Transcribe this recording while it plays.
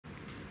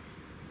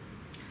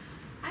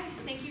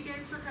Thank you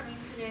guys for coming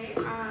today.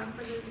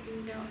 For those of you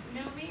who don't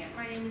know me,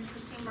 my name is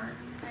Christine Martin.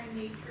 I'm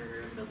the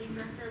Curator and Building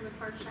Director of the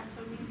Clark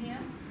Chateau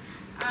Museum.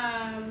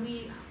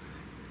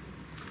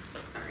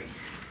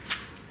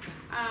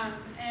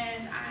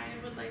 And I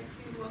would like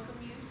to welcome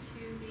you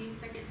to the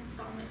second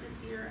installment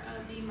this year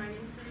of the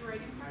Mining City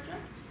Writing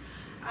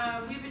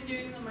Project. We've been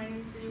doing the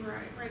Mining City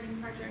Writing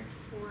Project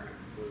for a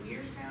couple of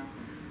years now.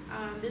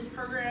 This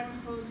program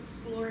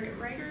hosts laureate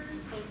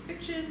writers, both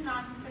fiction,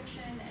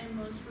 nonfiction, and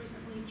most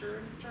recently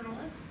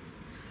journalists.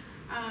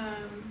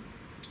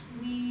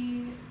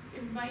 We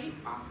invite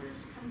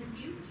authors to come to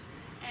Butte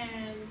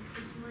and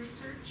do some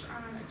research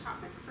on a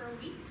topic for a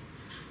week.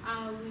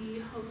 We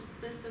host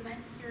this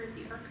event here at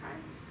the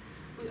archives.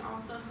 We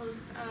also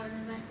host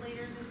an event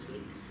later this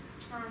week,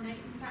 tomorrow night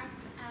in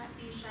fact, at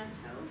the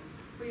Chateau,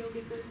 where you'll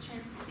get the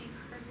chance to see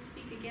Chris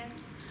speak again.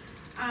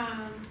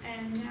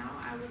 And now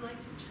I would like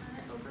to turn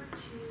it over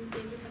to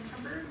David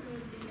McCumber, who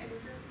is the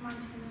editor of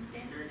Montana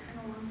Standard and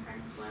a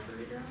longtime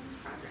collaborator on this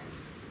project.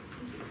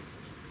 Thank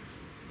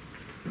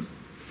you.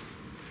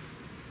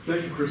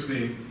 Thank you,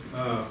 Christine.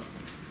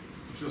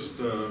 Just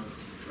a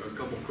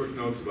couple quick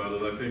notes about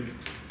it. I think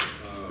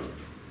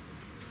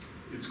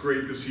it's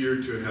great this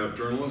year to have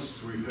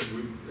journalists.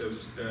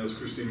 As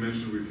Christine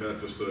mentioned, we've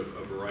had just a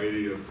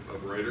variety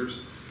of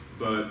writers,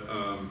 but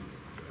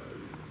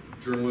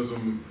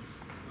journalism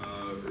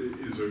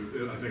is,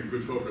 I think, a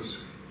good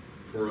focus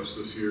for us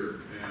this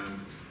year. And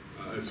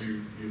as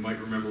you might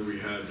remember, we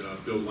had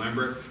Bill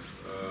Lambrecht,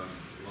 a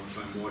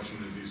longtime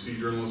Washington, D.C.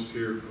 journalist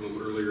here a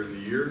little earlier in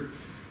the year.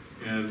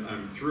 And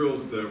I'm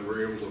thrilled that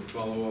we're able to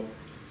follow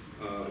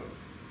up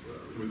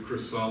with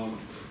Chris Solomon.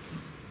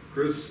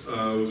 Chris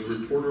was a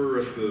reporter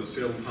at the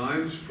Seattle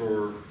Times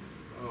for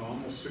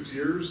almost 6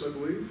 years, I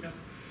believe.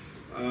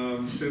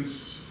 Yeah.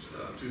 Since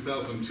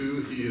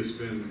 2002, he has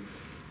been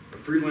a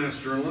freelance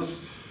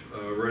journalist,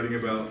 writing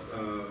about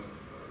a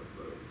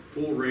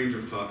full range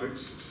of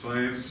topics: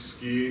 science,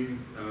 skiing,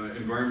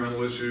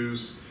 environmental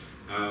issues,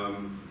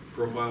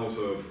 profiles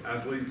of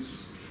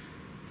athletes.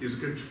 He's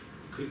a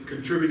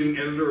contributing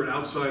editor at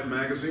Outside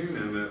Magazine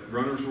and at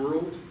Runner's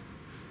World.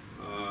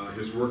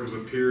 His work has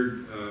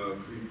appeared,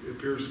 he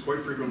appears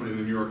quite frequently in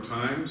the New York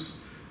Times,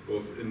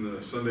 both in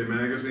the Sunday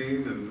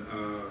magazine, and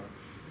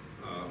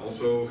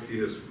also he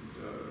has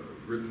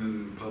written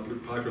in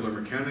Popular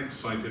Mechanics,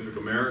 Scientific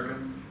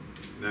American,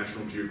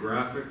 National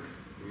Geographic,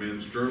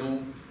 Men's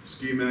Journal,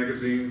 Ski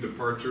Magazine,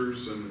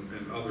 Departures, and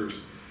others.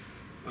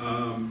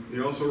 He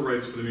also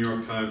writes for the New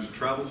York Times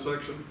travel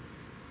section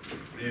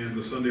and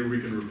the Sunday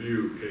Week in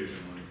Review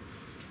occasionally.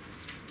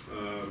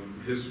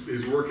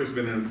 His work has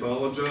been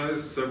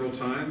anthologized several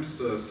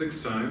times,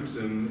 6 times,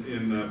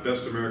 in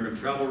Best American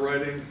Travel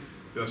Writing,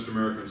 Best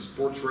American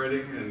Sports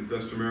Writing, and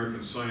Best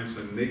American Science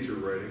and Nature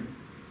Writing.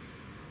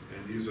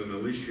 And he's an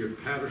Alicia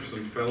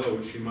Patterson Fellow,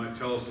 which he might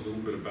tell us a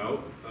little bit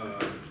about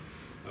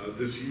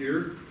this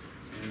year.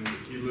 And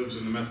he lives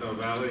in the Methow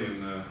Valley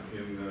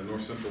in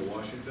north central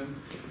Washington.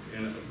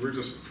 And we're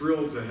just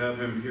thrilled to have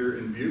him here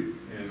in Butte.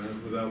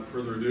 And without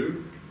further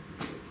ado,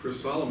 Chris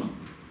Solomon.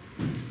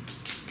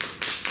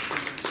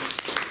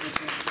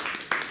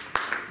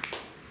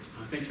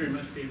 Thanks very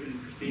much, David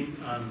and Christine.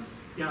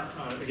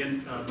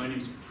 Again, my name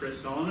is Chris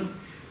Solomon.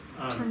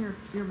 Turn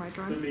your mic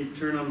on. Let me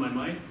turn on my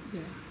mic.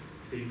 Yeah.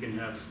 So you can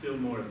have still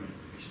more of me.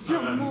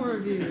 Still more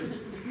of you.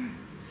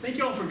 Thank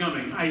you all for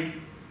coming.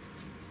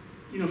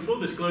 Full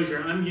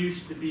disclosure, I'm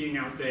used to being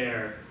out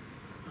there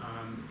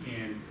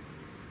and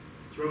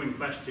throwing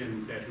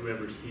questions at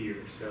whoever's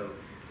here. So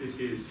this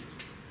is...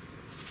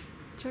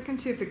 Check and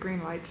see if the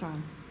green light's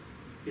on.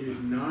 It is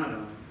not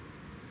on.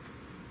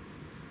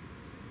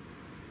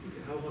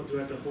 How do I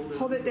have to hold it?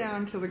 Hold it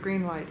down until the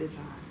green light is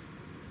on.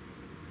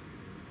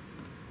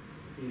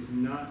 It is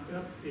not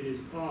up. It is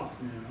off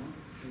now.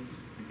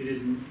 It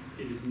is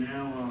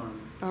now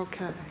on.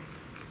 Okay.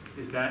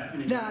 Is that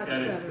any That's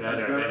that better. Is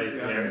better. That is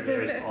there.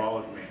 There's all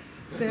of me.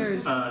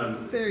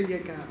 There you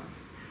go.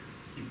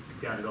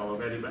 You've got it all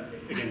already. But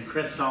again,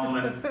 Chris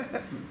Solomon,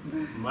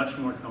 much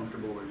more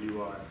comfortable where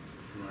you are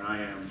than where I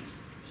am.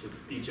 So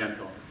be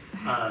gentle.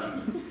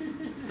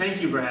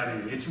 Thank you for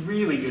having me. It's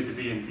really good to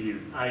be in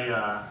Butte.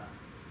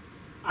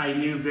 I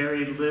knew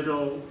very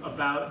little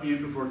about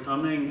Butte before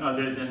coming,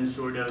 other than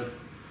sort of,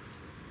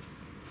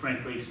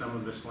 frankly, some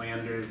of the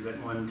slanders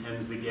that one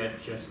tends to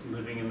get just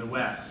living in the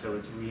West. So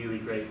it's really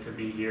great to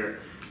be here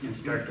and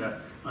start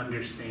to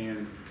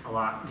understand a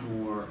lot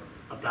more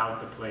about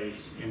the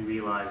place and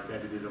realize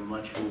that it is a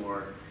much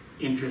more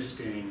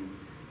interesting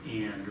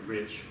and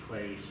rich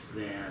place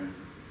than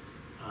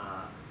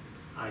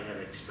I had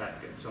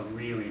expected. So I'm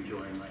really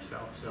enjoying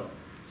myself. So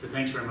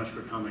thanks very much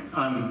for coming.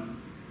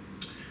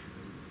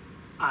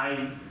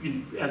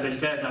 As I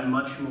said, I'm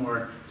much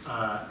more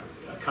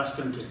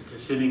accustomed to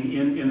sitting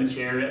in the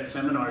chair at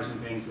seminars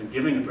and things than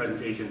giving a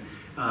presentation.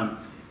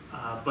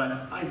 But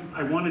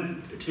I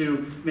wanted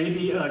to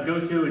maybe go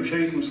through and show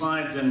you some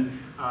slides and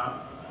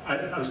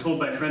I was told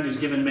by a friend who's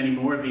given many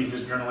more of these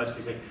as journalists,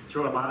 he's like,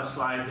 throw a lot of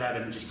slides at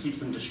him and just keeps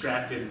them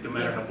distracted no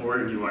matter how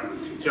boring you are.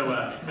 So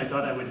I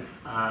thought I would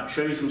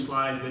show you some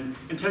slides and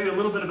tell you a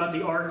little bit about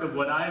the arc of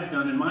what I've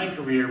done in my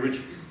career, which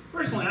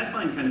personally I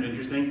find kind of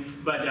interesting.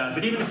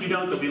 But even if you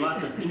don't, there'll be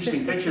lots of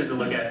interesting pictures to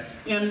look at.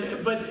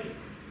 But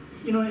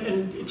you know,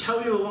 and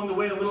tell you along the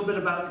way a little bit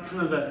about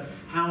kind of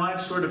how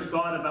I've sort of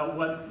thought about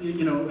what,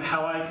 you know,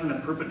 how I kind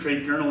of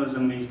perpetrate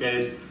journalism these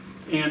days,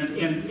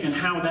 and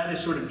how that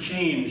has sort of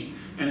changed,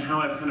 and how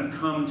I've kind of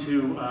come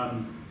to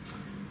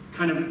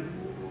kind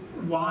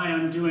of why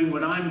I'm doing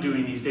what I'm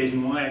doing these days,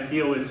 and why I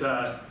feel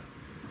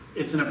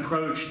it's an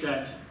approach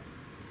that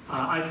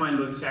I find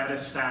both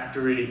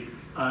satisfactory,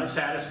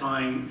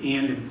 satisfying,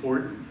 and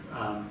important.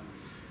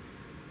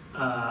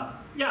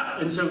 Yeah,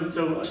 and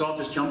so I'll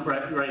just jump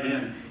right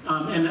in,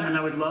 and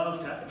I would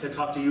love to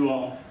talk to you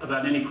all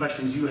about any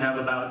questions you have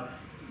about,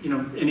 you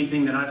know,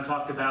 anything that I've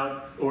talked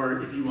about,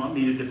 or if you want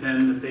me to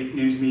defend the fake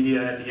news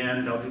media at the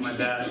end, I'll do my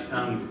best.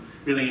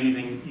 Really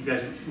anything you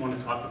guys want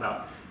to talk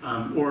about,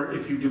 or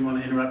if you do want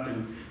to interrupt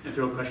and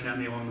throw a question at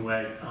me along the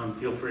way,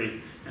 feel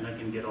free, and I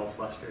can get all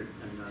flustered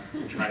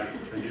and try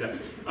to do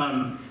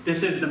that.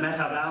 This is the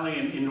Methow Valley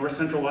in north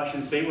central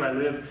Washington State where I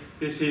live.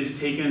 This is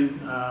taken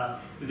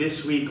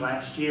this week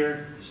last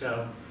year,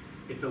 so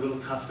it's a little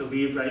tough to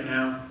leave right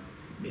now.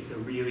 It's a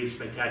really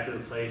spectacular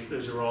place.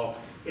 Those are all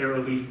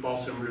arrowleaf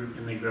balsam root,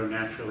 and they grow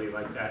naturally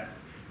like that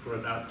for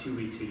about 2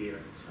 weeks a year.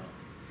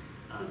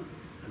 So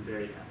I'm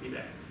very happy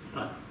there.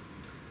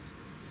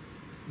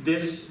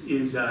 This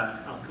is,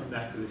 I'll come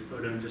back to this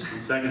photo in just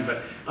 1 second,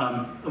 but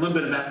a little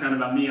bit of background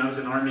about me. I was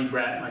an Army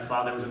brat. My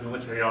father was a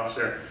military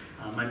officer.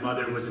 My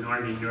mother was an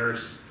Army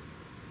nurse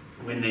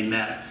when they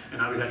met,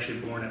 and I was actually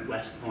born at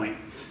West Point.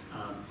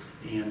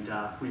 And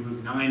we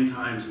moved 9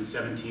 times in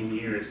 17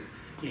 years,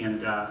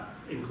 and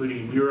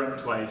including in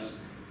Europe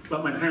twice.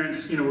 But my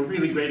parents, you know, were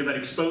really great about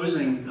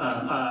exposing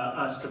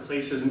us to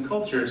places and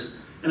cultures,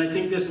 and I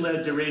think this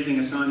led to raising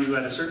a son who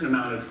had a certain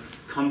amount of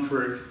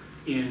comfort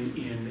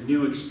in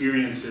new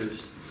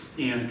experiences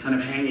and kind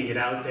of hanging it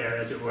out there,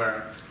 as it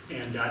were,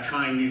 and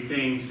trying new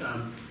things.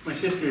 My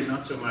sister is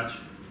not so much,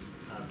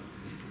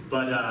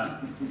 but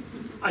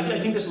I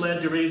think this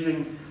led to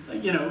raising,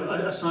 you know,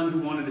 a son who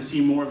wanted to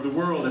see more of the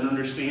world and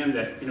understand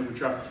that, you know,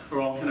 which are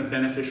all kind of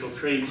beneficial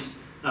traits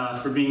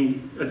for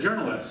being a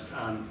journalist.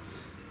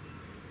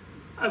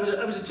 I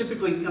was a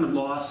typically kind of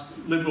lost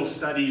liberal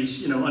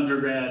studies, you know,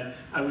 undergrad.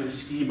 I was a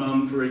ski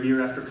bum for a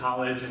year after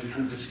college and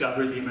kind of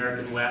discovered the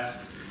American West.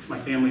 My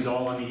family's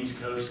all on the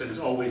East Coast and has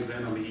always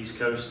been on the East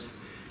Coast.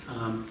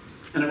 And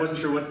I wasn't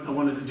sure what I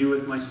wanted to do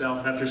with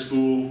myself after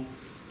school.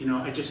 You know,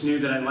 I just knew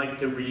that I liked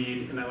to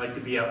read and I liked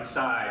to be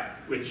outside,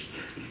 which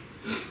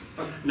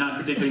not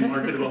particularly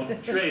marketable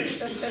traits.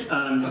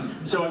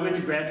 So I went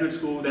to graduate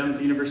school down at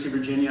the University of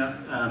Virginia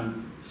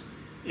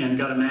and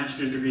got a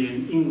master's degree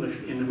in English,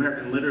 in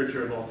American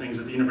literature of all things,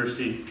 at the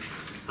University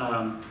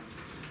of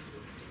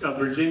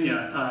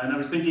Virginia. And I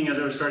was thinking as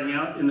I was starting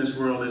out in this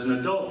world as an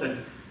adult that,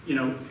 you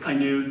know, I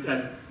knew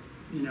that,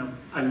 you know,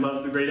 I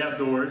loved the great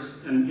outdoors,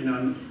 and you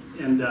know,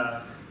 and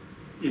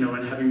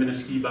having been a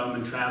ski bum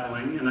and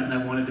traveling, and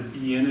I wanted to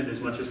be in it as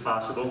much as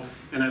possible,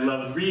 and I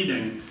loved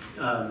reading.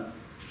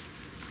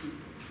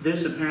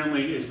 This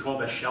apparently is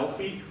called a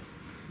shelfie.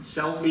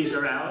 Selfies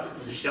are out,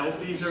 and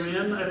shelfies are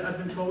in, I've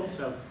been told,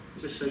 so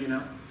just so you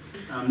know.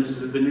 This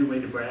is the new way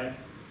to brag.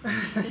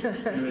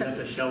 Anyway, that's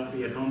a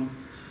shelfie at home.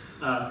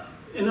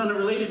 And on a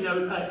related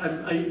note,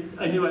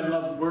 I knew I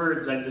loved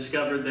words. I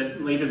discovered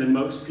that later than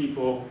most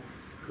people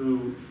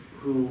who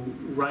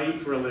write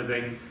for a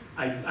living,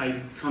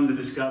 I come to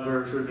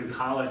discover sort of in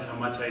college how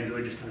much I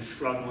enjoyed just kind of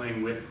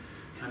struggling with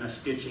kind of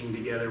stitching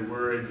together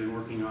words and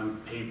working on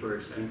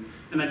papers.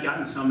 And I'd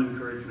gotten some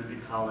encouragement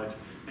in college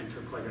and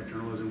took like a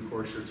journalism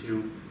course or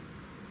 2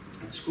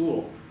 at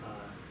school.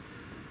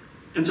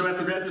 And so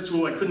after graduate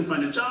school, I couldn't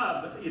find a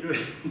job. It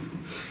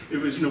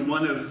was, you know,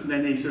 one of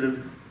many sort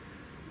of,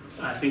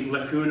 I think,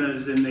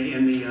 lacunas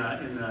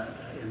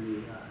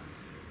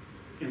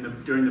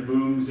during the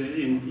booms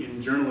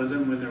in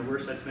journalism when there were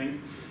such things.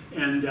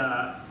 And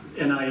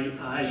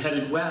I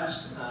headed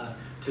west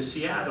to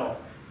Seattle.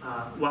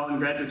 While in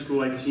graduate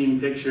school, I'd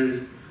seen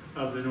pictures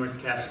of the North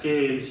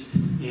Cascades,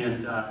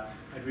 and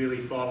I'd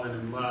really fallen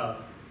in love.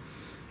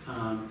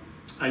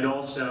 I'd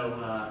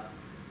also,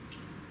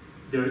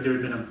 there had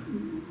been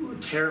a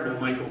terrible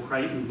Michael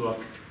Crichton book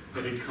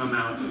that had come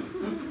out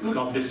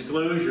called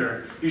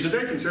Disclosure. He was a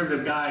very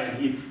conservative guy,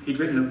 and he'd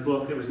written a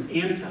book that was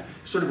an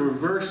sort of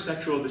reverse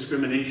sexual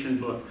discrimination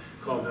book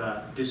called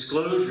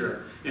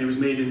Disclosure, and it was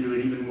made into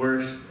an even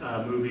worse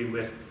movie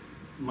with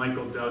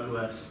Michael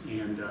Douglas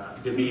and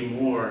Demi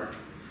Moore,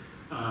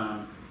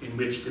 in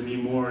which Demi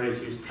Moore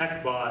is his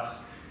tech boss,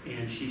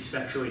 and she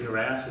sexually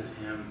harasses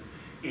him.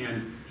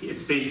 And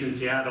it's based in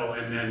Seattle,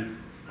 and then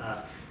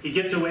he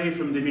gets away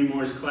from Demi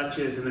Moore's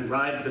clutches and then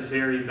rides the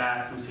ferry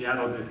back from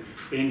Seattle to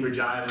Bainbridge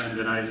Island.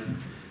 And I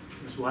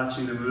was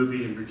watching the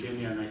movie in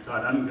Virginia, and I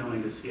thought, I'm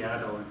going to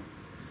Seattle and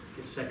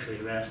get sexually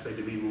harassed by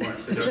Demi Moore.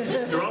 So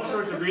there are all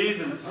sorts of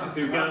reasons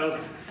to go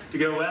to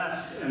go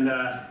west,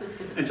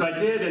 and so I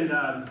did, and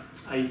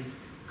I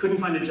couldn't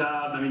find a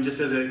job. I mean, just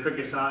as a quick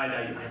aside,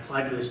 I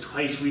applied for this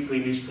twice-weekly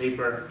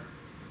newspaper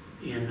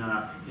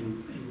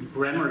in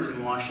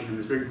Bremerton, Washington,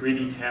 this very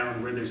gritty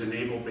town where there's a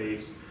naval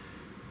base,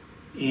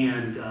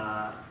 and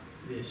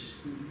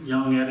this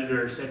young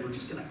editor said, we're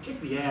just going to kick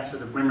the ass of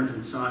the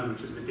Bremerton Sun,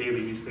 which was the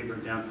daily newspaper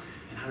in town.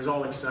 And I was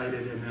all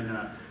excited, and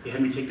then they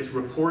had me take this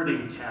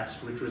reporting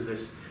test, which was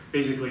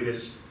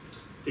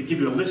they'd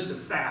give you a list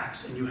of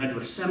facts, and you had to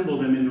assemble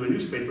them into a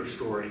newspaper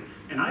story.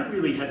 And I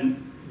really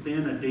hadn't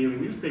been a daily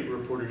newspaper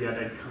reporter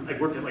yet. I'd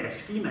worked at like a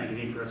ski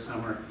magazine for a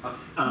summer,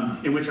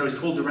 in which I was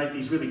told to write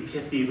these really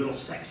pithy, little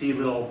sexy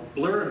little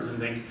blurbs and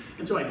things.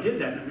 And so I did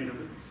that, and I made a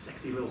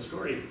sexy little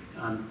story.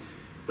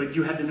 But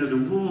you had to know the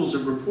rules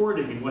of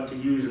reporting and what to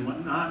use and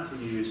what not to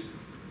use.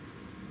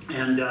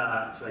 And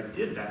so I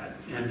did that,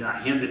 and I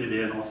handed it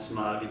in all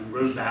smug, and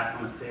rode back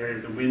on the ferry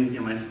with the wind,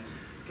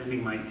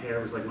 pretending my hair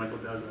was like Michael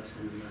Douglas,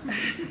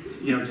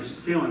 and just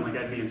feeling like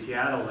I'd be in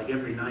Seattle like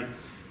every night.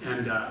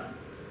 And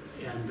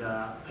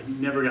I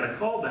never got a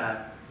call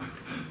back.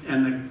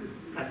 And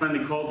I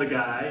finally called the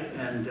guy,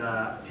 and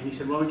he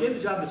said, well, we gave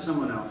the job to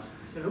someone else.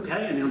 I said,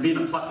 okay. And being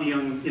a plucky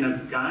young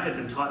guy, I'd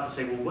been taught to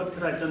say, well, what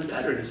could I have done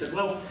better? And he said,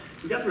 well,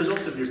 we got the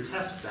results of your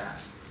test back.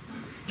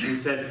 And he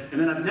said, and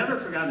then I've never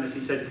forgotten this,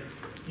 he said,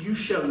 you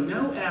show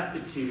no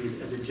aptitude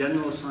as a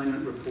general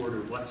assignment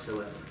reporter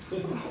whatsoever.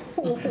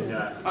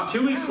 And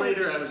 2 weeks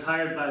later, I was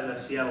hired by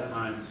the Seattle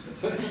Times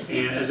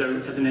and as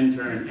an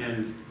intern,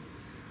 and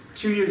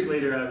 2 years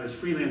later, I was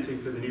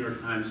freelancing for the New York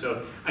Times.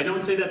 So I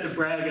don't say that to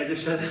brag.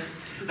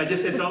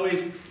 It's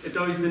always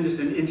been just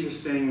an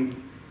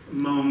interesting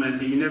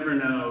moment. You never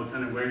know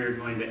kind of where you're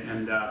going to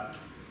end up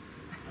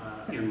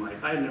in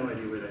life. I had no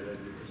idea where that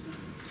ended just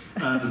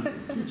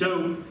now.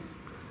 So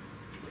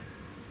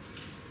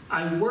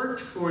I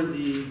worked for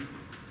the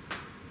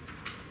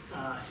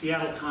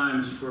Seattle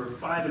Times for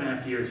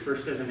 5.5 years,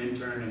 first as an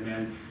intern and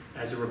then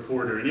as a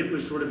reporter. And it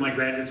was sort of my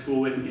graduate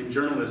school in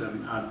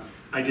journalism.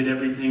 I did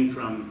everything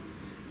from,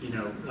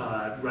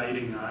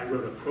 writing. I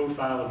wrote a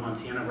profile of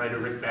Montana writer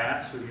Rick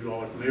Bass, who you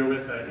all are familiar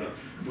with. I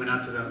went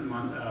out to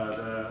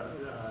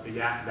the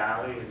Yak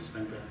Valley and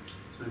spent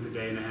the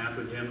day and a half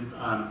with him.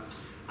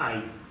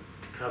 I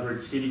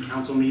covered city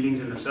council meetings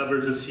in the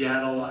suburbs of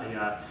Seattle.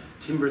 I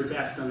timber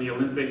theft on the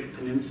Olympic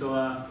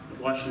Peninsula of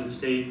Washington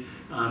State.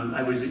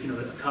 I was a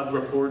cub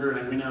reporter, and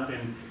I went out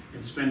and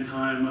spent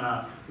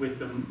time with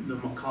the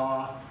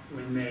Macaw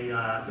when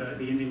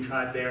the Indian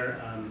tribe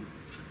there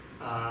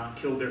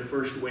killed their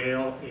first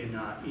whale in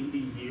 80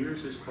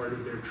 years as part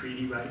of their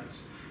treaty rights.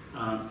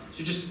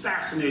 So just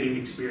fascinating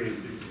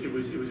experience. It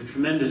was a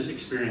tremendous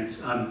experience.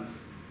 And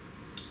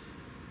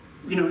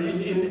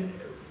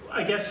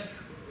I guess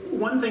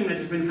one thing that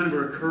has been kind of a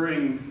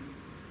recurring,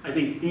 I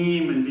think,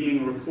 theme in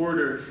being a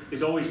reporter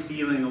is always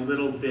feeling a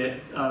little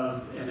bit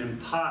of an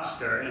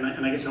imposter.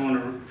 And I guess I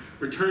want to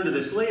return to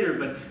this later,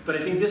 but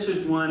I think this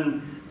is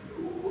one.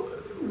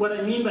 What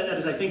I mean by that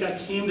is I think I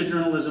came to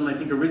journalism, I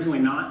think originally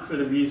not for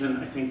the reason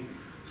I think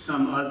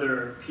some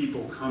other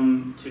people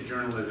come to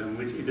journalism,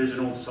 which there's an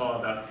old saw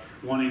about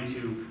wanting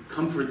to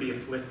comfort the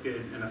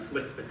afflicted and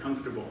afflict the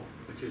comfortable,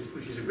 which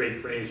is a great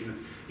phrase.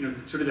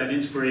 Sort of that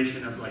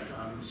inspiration of like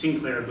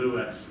Sinclair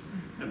Lewis,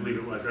 I believe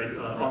it was, right?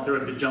 Author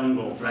of The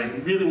Jungle,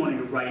 right? Really wanting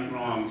to right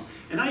wrongs.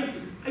 And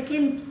I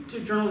came to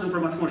journalism for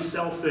much more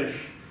selfish,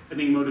 I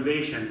think,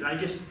 motivations. I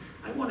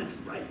wanted to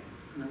write.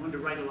 And I wanted to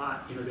write a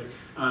lot,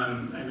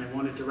 and I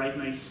wanted to write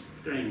nice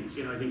things.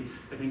 I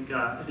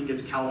think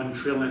it's Calvin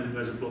Trillin who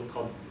has a book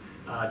called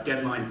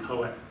Deadline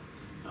Poet,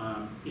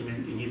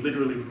 and he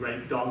literally would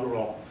write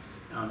doggerel,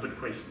 but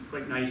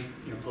quite nice,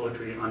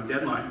 poetry on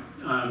deadline.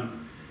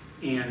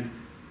 And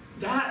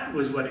that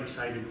was what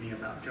excited me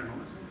about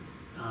journalism,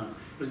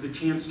 was the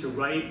chance to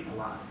write a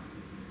lot,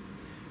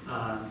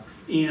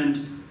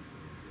 and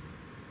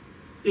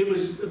it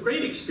was a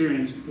great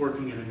experience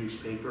working in a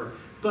newspaper,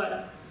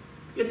 but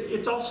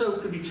it's also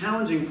could be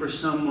challenging for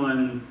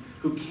someone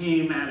who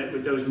came at it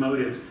with those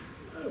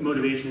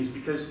motivations,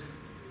 because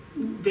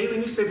daily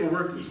newspaper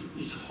work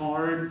is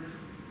hard,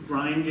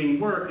 grinding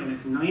work, and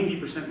it's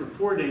 90%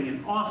 reporting,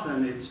 and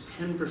often it's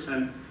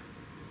 10%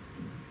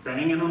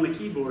 banging on the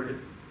keyboard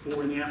at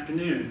 4 in the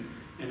afternoon,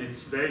 and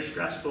it's very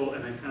stressful,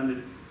 and I found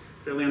it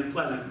fairly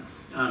unpleasant.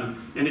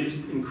 And it's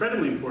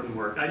incredibly important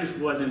work. I just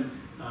wasn't,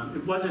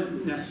 it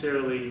wasn't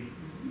necessarily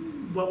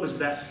what was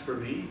best for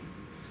me.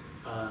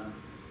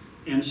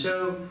 And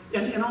so,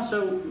 and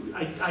also,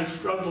 I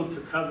struggled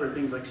to cover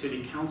things like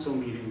city council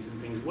meetings and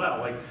things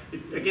well.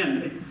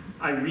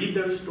 I read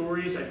those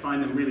stories, I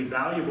find them really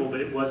valuable,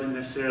 but it wasn't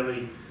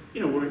necessarily,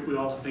 we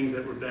all have things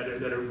that were better,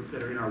 that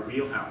are in our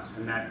wheelhouse,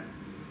 and that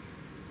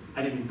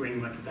I didn't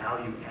bring much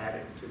value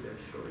added to those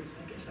stories,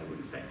 I guess I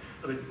wouldn't say.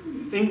 But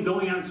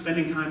going out and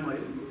spending time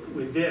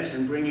with this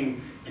and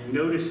bringing and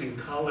noticing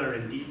color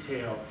and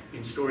detail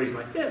in stories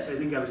like this, I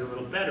think I was a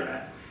little better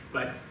at,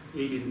 but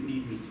they didn't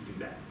need me to do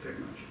that very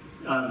much.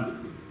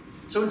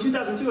 So in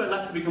 2002, I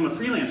left to become a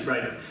freelance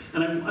writer,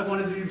 and I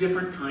wanted to do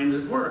different kinds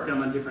of work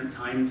on a different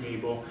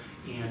timetable,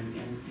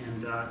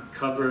 and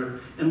cover,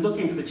 and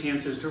looking for the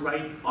chances to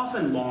write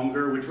often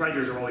longer, which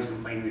writers are always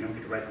complaining they don't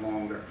get to write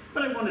longer.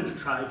 But I wanted to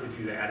try to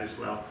do that as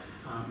well.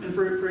 And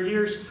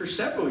for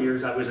several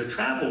years, I was a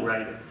travel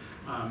writer,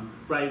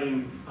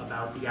 writing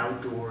about the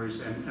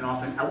outdoors and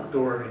often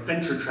outdoor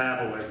adventure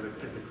travel, as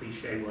the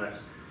cliche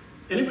was.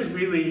 And it was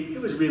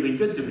really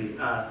good to me.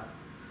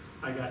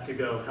 I got to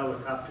go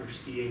helicopter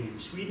skiing in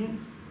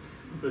Sweden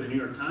for the New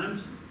York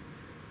Times,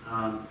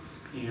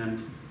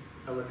 and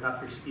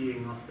helicopter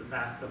skiing off the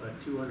back of a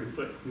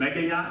 200-foot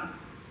mega yacht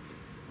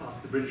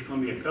off the British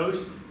Columbia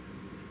coast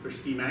for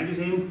Ski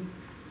Magazine,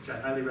 which I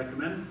highly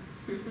recommend.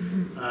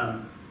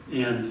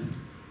 And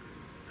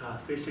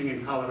fishing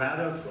in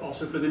Colorado,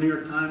 also for the New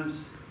York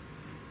Times.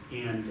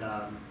 And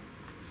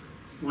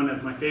one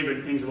of my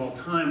favorite things of all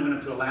time, went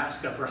up to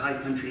Alaska for high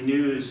country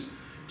news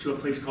to a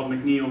place called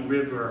McNeil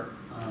River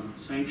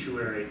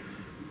Sanctuary,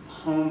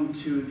 home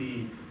to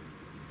the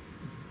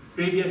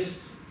biggest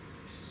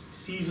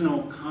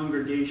seasonal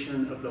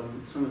congregation of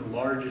some of the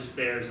largest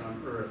bears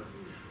on Earth.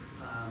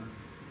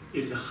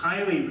 It is a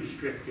highly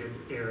restricted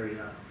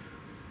area,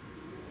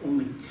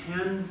 only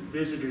 10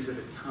 visitors at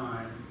a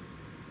time,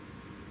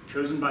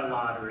 chosen by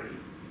lottery,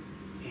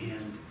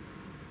 and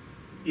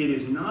it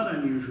is not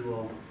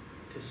unusual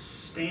to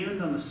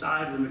stand on the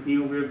side of the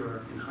McNeil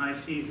River in high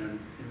season,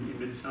 in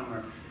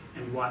midsummer,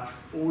 and watch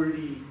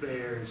 40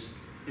 bears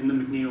in the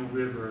McNeil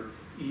River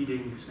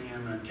eating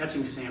salmon,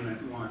 catching salmon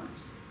at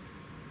once.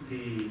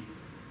 The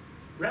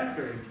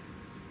record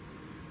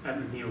at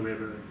McNeil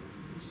River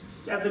is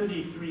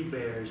 73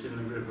 bears in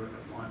the river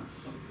at once.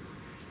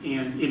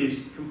 And it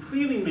is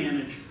completely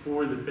managed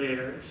for the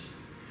bears.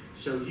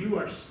 So you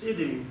are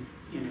sitting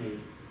in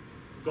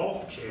a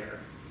golf chair,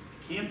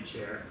 camp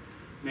chair,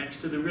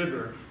 next to the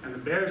river, and the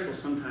bears will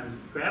sometimes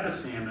grab a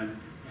salmon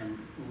and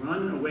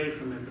run away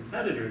from their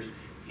competitors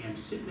and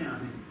sit down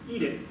and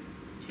eat it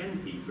 10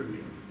 feet from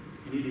you.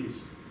 And it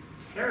is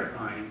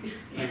terrifying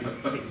and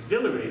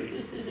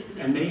exhilarating.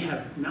 And they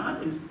have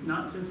not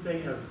since they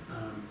have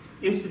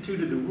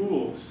instituted the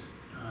rules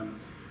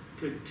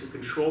to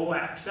control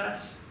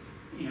access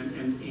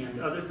and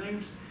other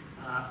things,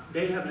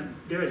 there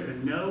has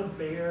been no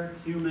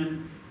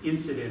bear-human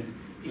incident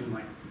in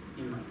like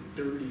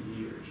 30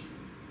 years.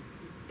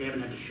 They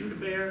haven't had to shoot a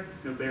bear.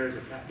 No bear has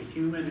attacked a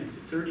human in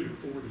 30 or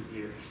 40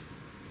 years.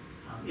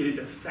 It is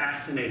a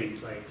fascinating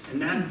place.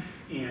 And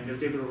I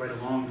was able to write a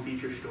long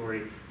feature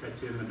story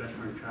that's in the Best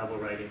Modern Travel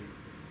Writing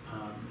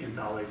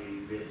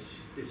anthology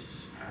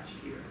this past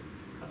year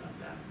about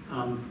that.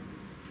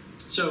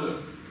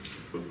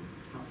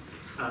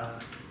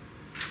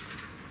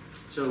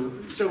 So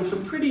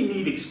some pretty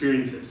neat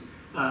experiences.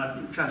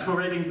 Travel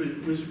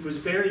writing was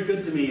very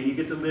good to me, and you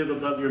get to live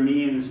above your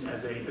means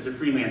as a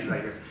freelance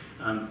writer.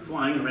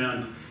 Flying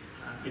around,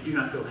 I do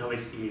not go heli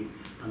skiing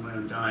on my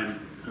own dime.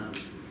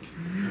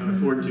 I don't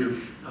afford to.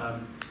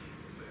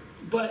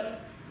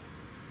 But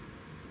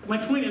my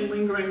point in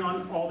lingering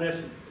on all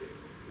this,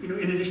 in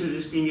addition to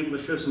just being able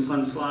to show some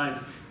fun slides,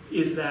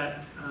 is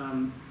that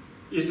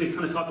is to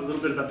kind of talk a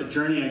little bit about the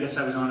journey I guess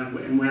I was on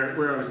and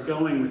where I was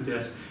going with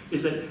this.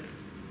 Is that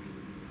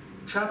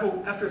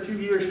travel, after a few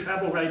years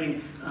travel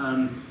writing,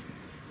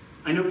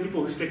 I know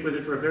people who stick with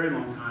it for a very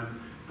long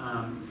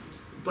time,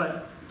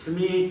 but to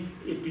me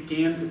it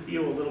began to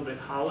feel a little bit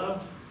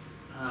hollow,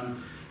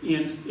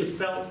 and it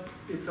felt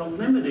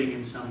limiting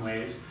in some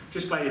ways,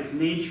 just by its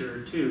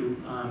nature too.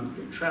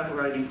 Travel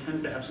writing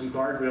tends to have some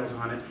guardrails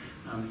on it.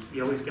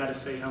 You always got to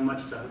say how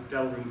much the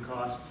hotel room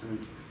costs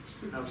and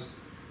how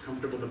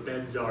comfortable the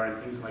beds are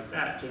and things like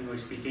that, generally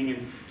speaking.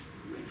 And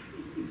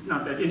it's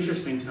not that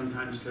interesting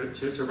sometimes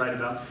to write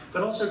about.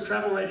 But also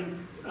travel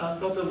writing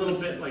felt a little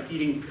bit like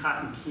eating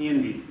cotton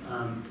candy.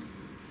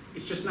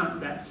 It's just not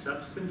that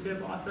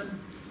substantive often,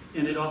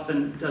 and it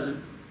often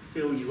doesn't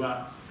fill you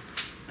up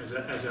as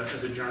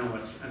a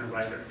journalist and a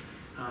writer.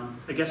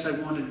 I guess I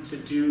wanted to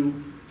do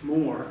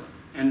more,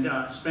 and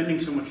spending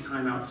so much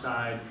time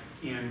outside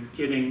and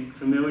getting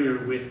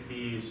familiar with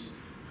these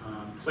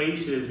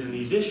places and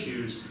these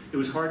issues, it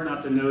was hard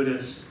not to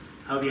notice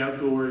how the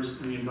outdoors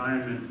and the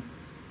environment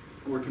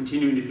were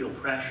continuing to feel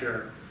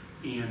pressure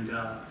and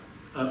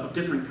of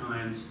different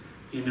kinds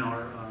in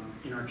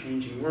our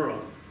changing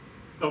world.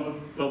 Oh,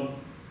 well,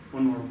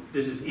 one more.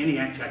 This is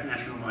Aniakchak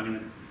National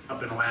Monument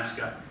up in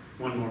Alaska.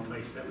 One more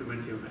place that we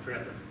went to. I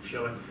forgot to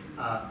show it.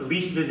 The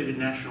least visited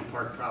national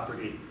park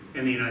property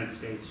in the United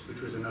States,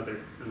 which was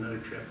another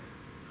trip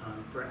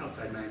for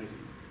Outside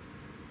Magazine.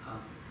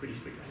 Pretty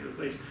spectacular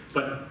place.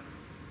 But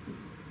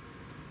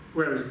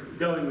where I was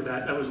going with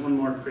that was one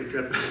more great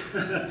trip.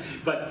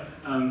 But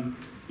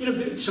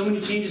so many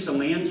changes to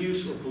land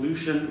use or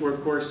pollution, or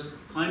of course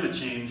climate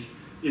change,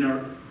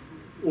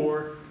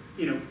 or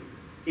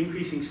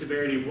increasing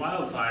severity of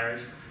wildfires.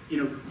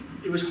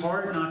 It was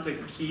hard not to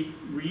keep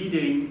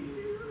reading,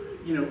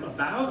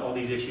 about all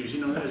these issues,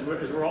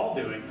 as we're all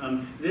doing.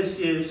 This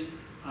is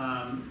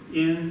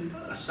in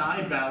a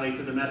side valley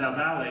to the Meadow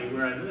Valley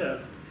where I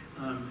live,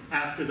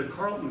 after the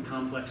Carlton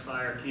Complex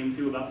fire came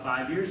through about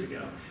 5 years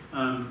ago.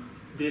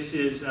 this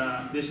is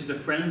a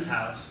friend's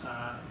house.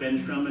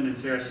 Ben Drummond and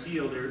Sarah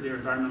Steele, they're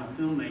environmental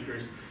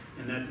filmmakers,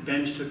 and that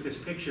Benj took this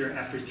picture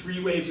after 3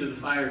 waves of the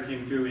fire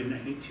came through in, I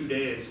think, 2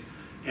 days,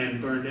 and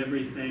burned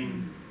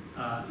everything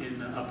in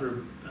the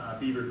upper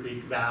Beaver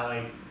Creek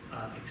Valley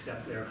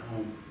except their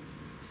home.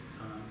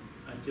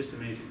 Just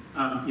amazing.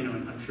 You know,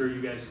 and I'm sure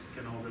you guys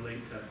can all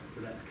relate to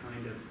that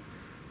kind of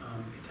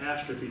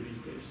catastrophe these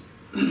days.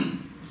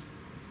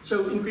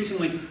 So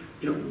increasingly,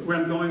 you know, where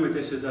I'm going with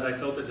this is that I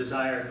felt a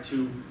desire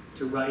to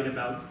write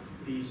about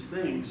these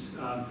things.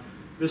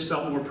 This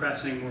felt more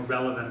pressing, more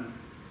relevant,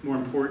 more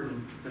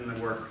important than the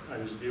work I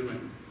was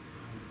doing.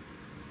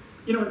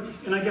 You know,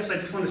 and I guess I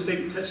just want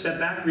to step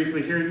back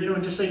briefly here, you know,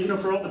 and just say, you know,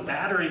 for all the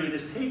battering it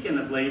has taken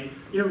of late,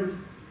 you know,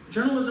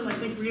 journalism, I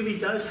think, really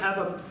does have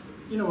a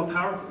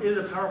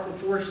powerful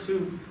force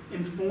to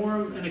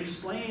inform and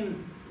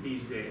explain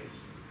these days.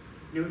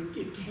 You know,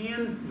 it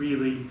can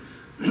really,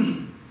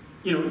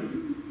 you know,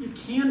 it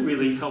can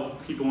really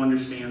help people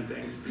understand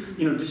things.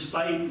 You know,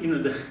 despite, you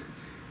know, the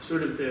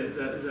sort of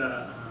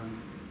the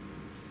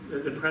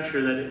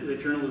pressure that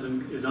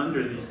journalism is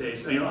under these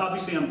days. You know,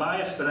 obviously I'm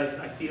biased, but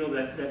I feel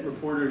that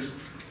reporters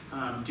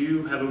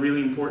do have a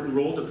really important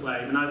role to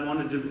play, and I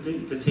wanted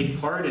to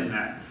take part in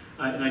that,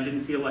 and I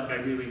didn't feel like I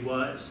really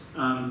was.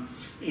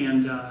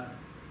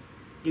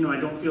 You know, I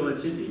don't feel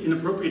it's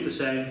inappropriate to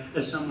say,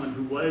 as someone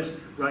who was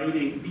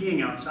writing,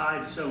 being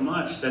outside so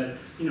much, that,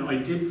 you know, I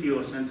did feel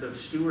a sense of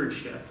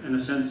stewardship, and a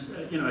sense,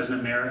 you know, as an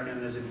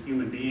American, as a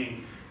human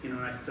being, you know,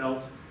 and I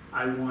felt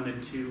I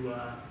wanted to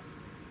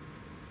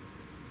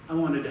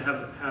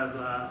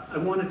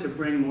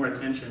bring more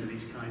attention to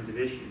these kinds of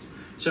issues.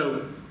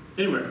 So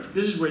anyway,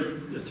 this is where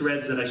the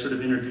threads that I sort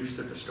of introduced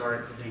at the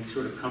start, I think,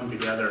 sort of come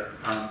together.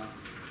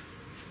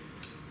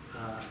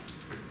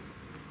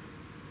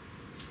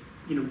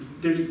 You know,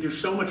 there's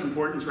so much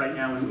importance right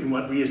now in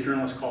what we as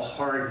journalists call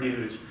hard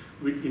news,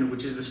 you know,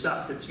 which is the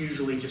stuff that's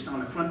usually just on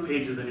the front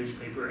page of the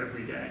newspaper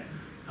every day.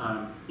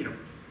 You know,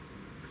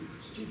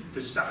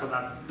 the stuff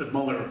about the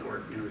Mueller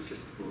report, you know, is just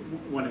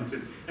one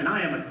instance. And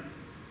I am a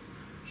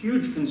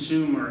huge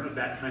consumer of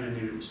that kind of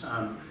news.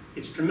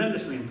 It's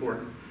tremendously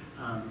important.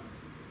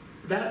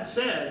 That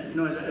said, you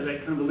know, as I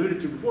kind of alluded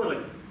to before,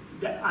 like,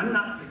 I'm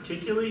not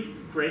particularly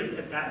great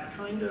at that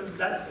kind of,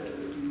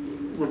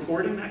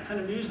 reporting that kind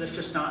of news. That's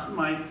just not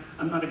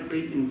I'm not a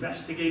great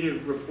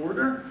investigative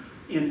reporter,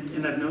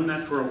 and I've known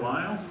that for a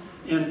while.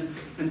 And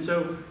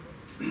so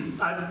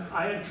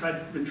I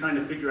had been trying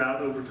to figure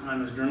out over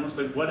time as a journalist,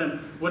 like, what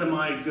am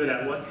I good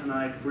at? What can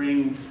I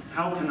bring?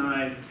 How can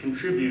I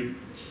contribute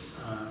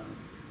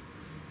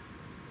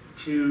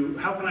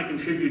how can I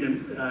contribute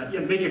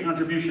and make a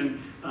contribution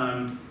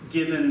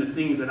given the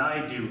things that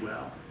I do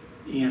well?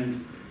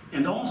 And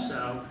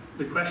also,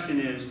 the question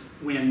is,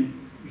 when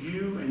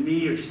you and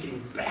me are just getting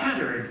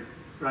battered,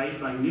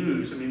 right, by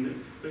news, I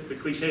mean, the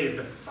cliche is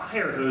the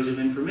fire hose of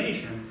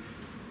information,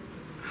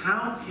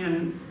 how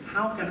can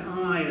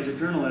I, as a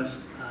journalist,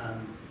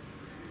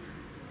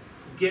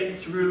 get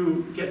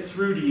through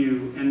to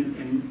you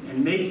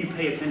and make you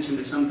pay attention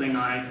to something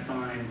I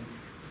find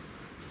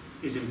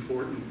is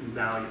important and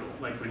valuable?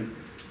 Like when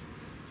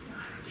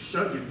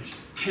there's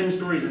 10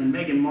 stories on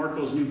Meghan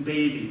Markle's new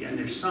baby, and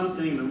there's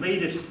something, the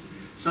latest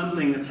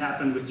something that's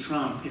happened with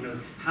Trump, you know,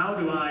 how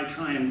do I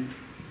try and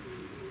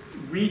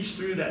reach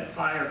through that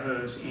fire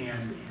hose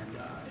and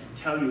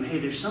tell you, hey,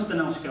 there's something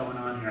else going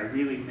on here I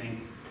really think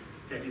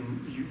that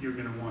you're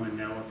going to want to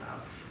know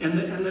about. And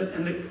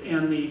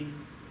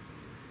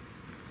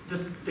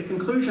the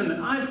conclusion that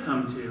I've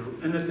come to,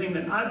 and the thing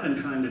that I've been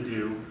trying to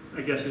do,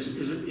 I guess,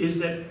 is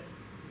that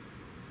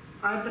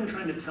I've been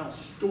trying to tell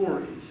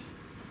stories.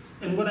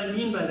 And what I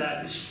mean by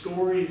that is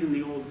stories in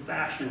the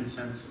old-fashioned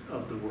sense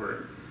of the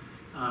word.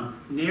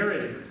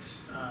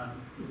 Narratives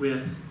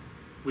with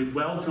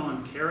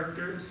well-drawn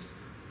characters,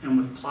 and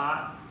with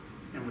plot,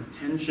 and with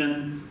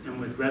tension, and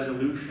with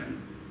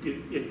resolution,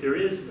 if there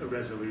is a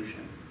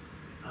resolution.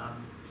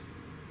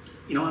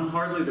 You know, I'm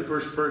hardly the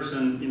first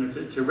person, you know,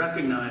 to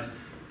recognize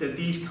that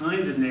these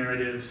kinds of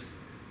narratives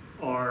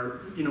are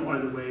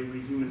the way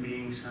we human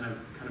beings kind of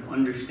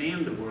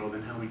understand the world,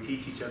 and how we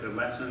teach each other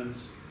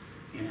lessons,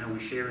 and how we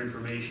share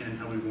information,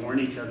 how we warn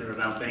each other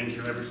about things.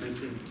 You know, ever since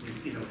we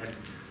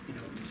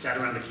sat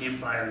around a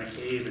campfire in a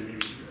cave and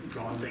maybe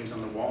drawn things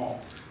on the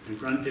wall and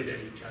grunted at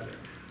each other.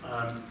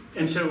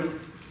 And so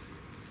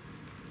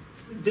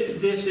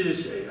this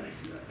is,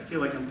 I feel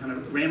like I'm kind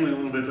of rambling a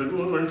little bit, but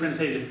what I'm trying to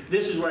say is that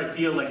this is where I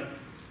feel like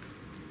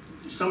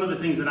some of the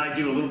things that I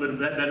do a little bit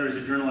better as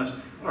a journalist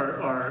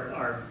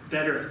are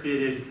better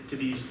fitted to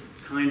these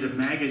kinds of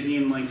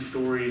magazine-length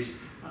stories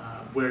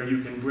where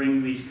you can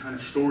bring these kind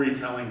of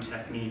storytelling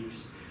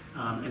techniques.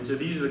 And so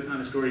these are the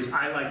kind of stories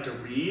I like to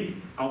read.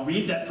 I'll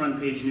read that front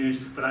page news,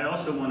 but I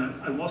also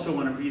want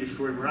to read a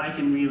story where I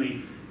can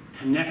really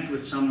connect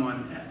with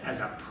someone as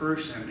a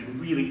person and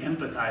really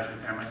empathize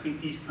with them. I think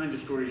these kinds of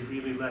stories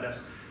really let us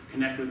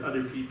connect with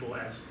other people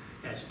as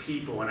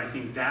people, and I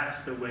think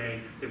that's the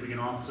way that we can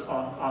also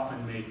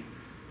often make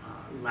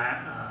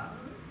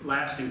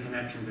lasting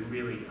connections and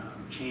really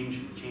change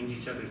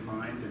each other's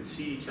minds and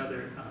see each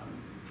other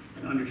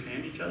and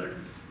understand each other.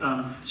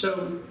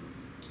 So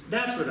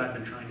that's what I've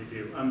been trying to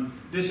do.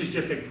 This is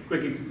just a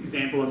quick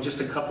example of just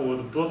a couple of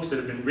the books that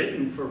have been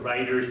written for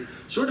writers,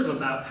 sort of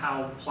about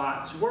how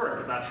plots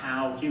work, about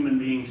how human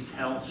beings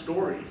tell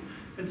stories.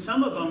 And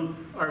some of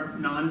them are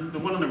the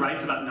one on the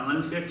right's about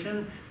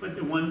nonfiction, but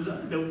the one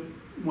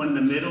in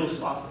the middle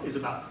is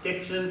about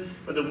fiction,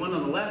 but the one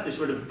on the left is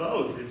sort of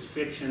both. It's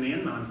fiction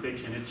and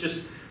nonfiction.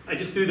 I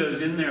just threw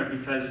those in there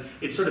because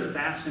it's sort of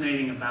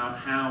fascinating about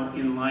how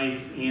in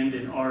life and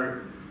in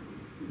art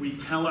we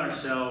tell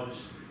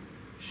ourselves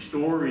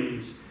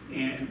stories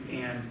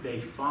and they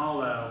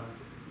follow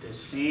the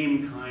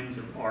same kinds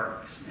of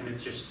arcs. And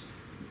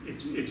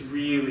it's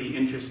really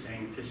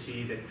interesting to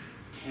see that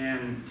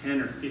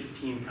 10 or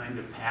 15 kinds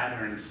of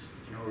patterns,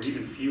 or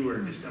even fewer,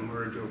 just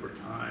emerge over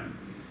time.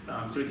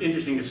 So it's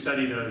interesting to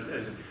study those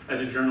as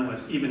a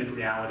journalist, even if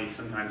reality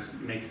sometimes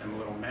makes them a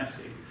little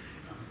messy.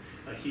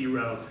 A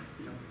hero,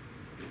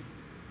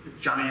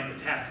 a giant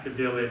attacks the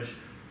village.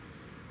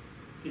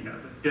 The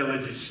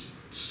village is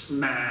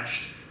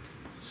smashed.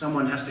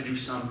 Someone has to do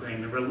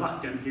something. The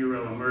reluctant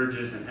hero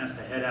emerges and has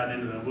to head out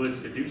into the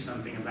woods to do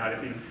something about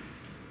it.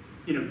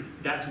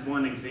 That's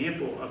one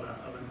example of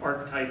an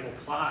archetypal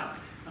plot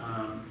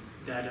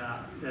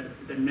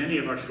that many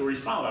of our stories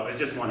follow. It's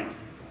just one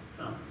example.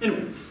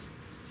 Anyway,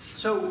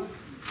 so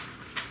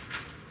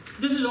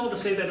this is all to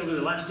say that over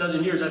the last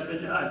dozen years, I've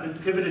been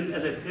pivoted,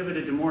 as I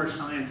pivoted to more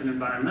science and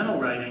environmental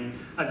writing,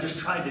 I've just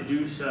tried to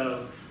do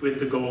so with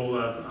the goal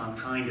of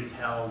trying to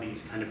tell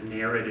these kind of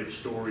narrative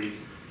stories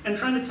and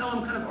trying to tell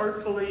them kind of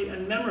artfully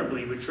and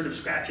memorably, which sort of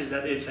scratches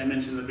that itch I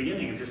mentioned in the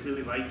beginning of just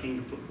really liking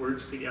to put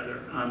words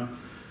together.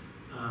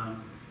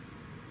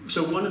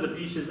 So one of the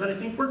pieces that I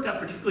think worked out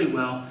particularly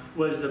well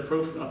was a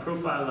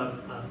profile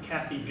of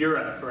Kathy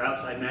Burek for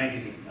Outside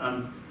Magazine.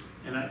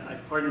 And I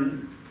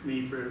pardon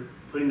me for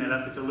putting that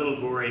up. It's a little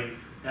gory.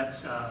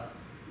 That's a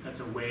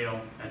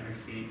whale at her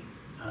feet.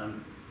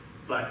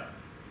 But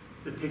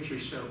the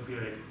picture's so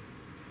good.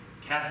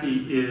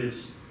 Kathy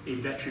is a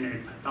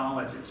veterinary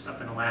pathologist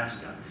up in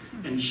Alaska,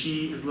 and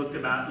she has looked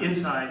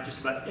inside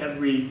just about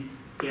every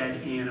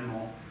dead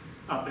animal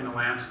up in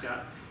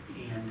Alaska,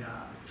 and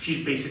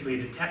she's basically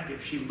a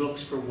detective. She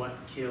looks for what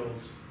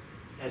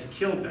has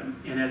killed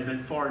them, and as the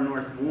far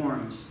north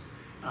warms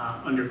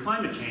under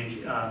climate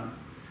change,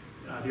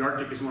 the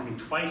Arctic is warming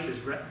twice as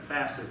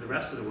fast as the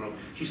rest of the world.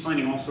 She's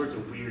finding all sorts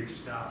of weird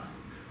stuff.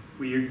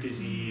 Weird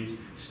disease,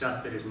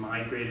 stuff that has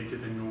migrated to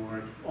the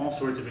north, all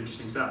sorts of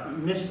interesting stuff.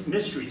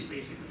 Mysteries,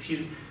 basically.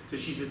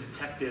 She's a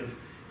detective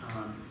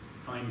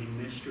finding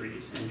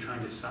mysteries and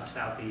trying to suss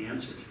out the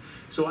answers.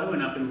 So I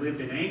went up and lived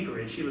in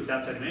Anchorage. She lives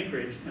outside of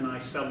Anchorage, and I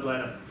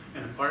sublet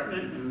an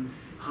apartment and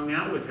hung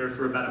out with her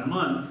for about a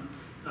month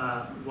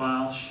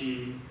while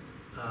she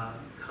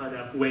cut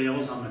up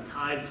whales on the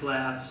tide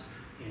flats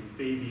and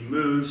baby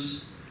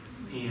moose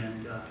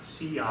and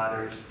sea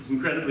otters, these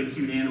incredibly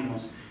cute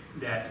animals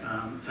that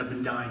have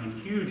been dying in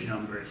huge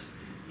numbers,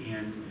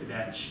 and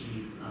that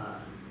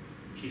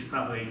she's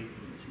probably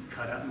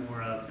cut up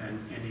more of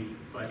than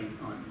anybody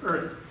on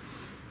Earth,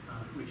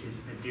 which is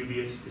a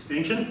dubious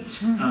distinction.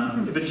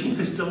 But she's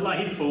this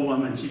delightful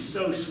woman. She's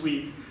so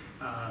sweet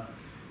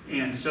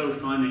and so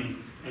funny,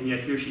 and yet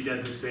here she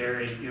does this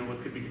very,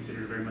 what could be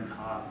considered a very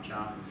macabre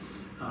job.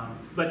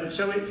 But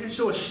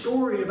so a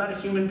story about a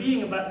human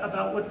being,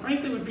 about what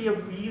frankly would be a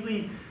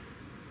really,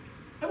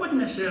 I wouldn't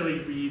necessarily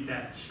read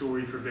that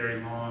story for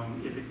very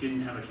long if it didn't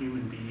have a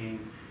human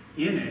being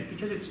in it,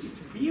 because it's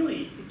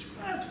way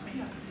up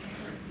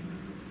there.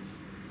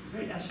 It's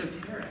very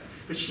esoteric.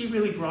 But she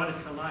really brought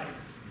it to life.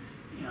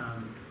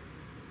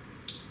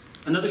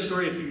 Another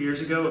story a few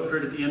years ago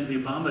occurred at the end of the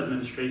Obama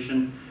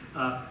administration.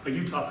 A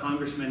Utah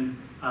congressman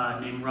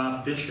named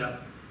Rob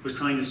Bishop was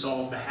trying to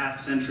solve the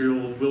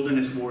half-century-old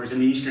wilderness wars in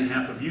the eastern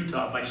half of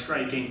Utah by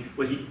striking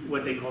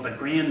what they called a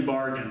grand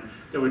bargain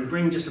that would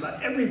bring just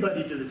about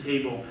everybody to the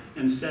table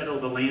and settle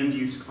the land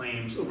use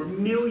claims over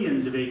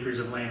millions of acres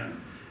of land,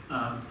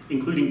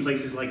 including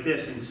places like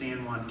this in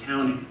San Juan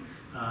County.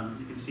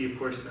 You can see, of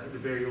course, the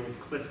very old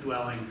cliff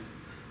dwellings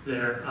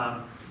there.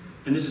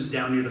 And this is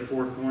down near the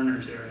Four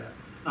Corners area.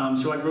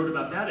 So I wrote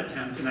about that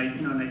attempt, and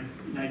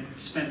I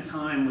spent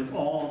time with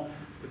all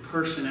the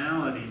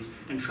personalities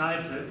and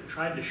tried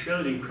to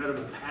show the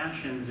incredible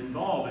passions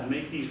involved and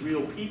make these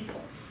real people,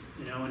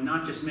 and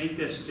not just make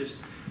this just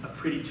a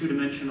pretty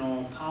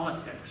two-dimensional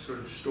politics sort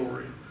of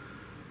story.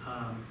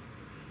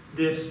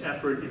 This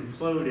effort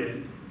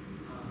imploded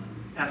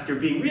after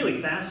being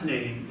really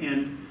fascinating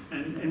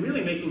and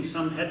really making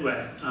some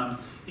headway.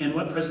 And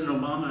what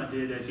President Obama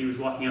did as he was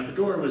walking out the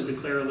door was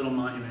declare a little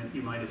monument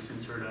you might have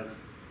since heard of.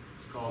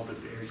 It's called the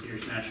Bears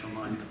Ears National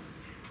Monument.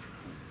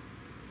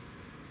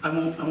 I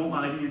won't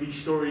lie to you, these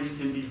stories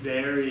can be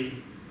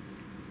very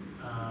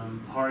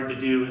hard to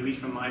do, at least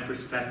from my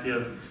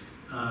perspective.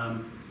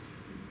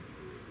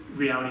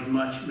 Reality is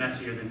much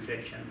messier than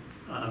fiction.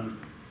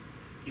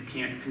 You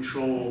can't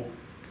control,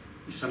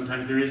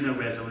 sometimes there is no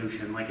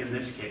resolution, like in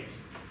this case.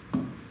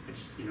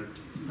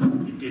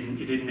 it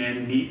didn't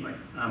end neatly.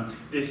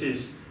 This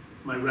is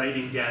my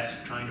writing desk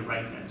trying to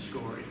write that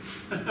story,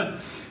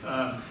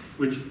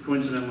 which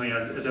coincidentally,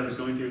 as I was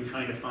going through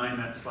trying to find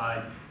that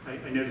slide,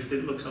 I noticed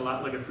it looks a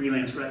lot like a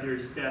freelance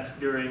writer's desk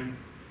during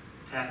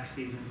tax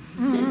season.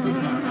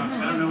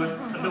 I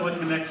don't know what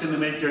connection to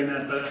make during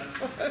that, but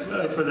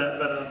for that.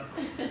 But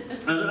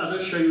I'll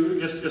just show you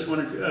just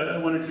one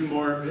or two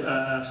more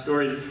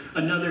stories.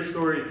 Another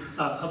story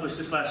published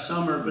this last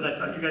summer, but I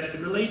thought you guys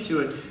could relate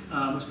to it.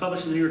 Was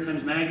published in the New York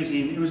Times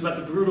Magazine. It was about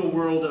the brutal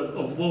world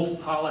of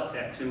wolf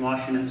politics in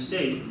Washington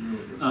State.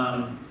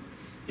 And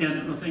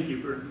well, thank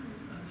you for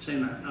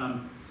saying that.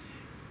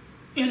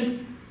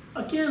 And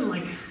again,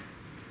 like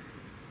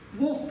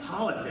wolf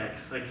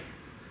politics, like.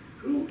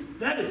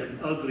 That is an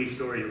ugly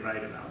story to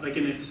write about. Like,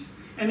 and it's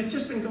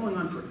just been going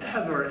on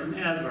forever and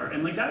ever.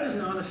 And like, that is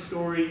not a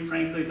story,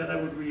 frankly, that I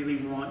would really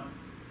want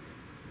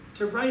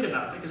to write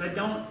about, because I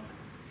don't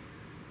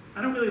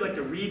really like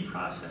to read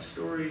process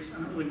stories. I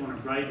don't really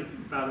want to write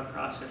about a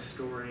process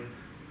story.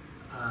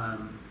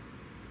 I'm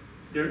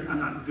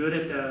not good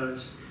at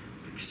those,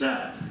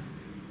 except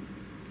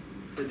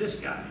for this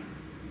guy.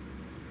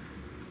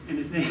 And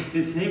his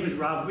name is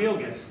Rob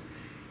Wielgus,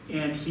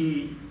 and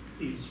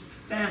he's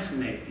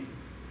fascinating.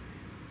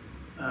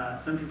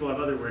 Some people have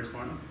other words for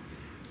him.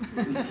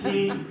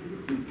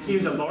 He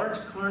was a large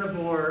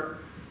carnivore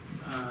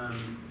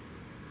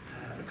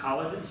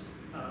ecologist,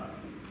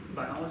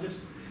 biologist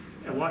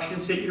at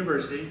Washington State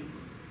University.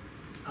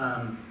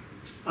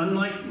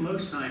 Unlike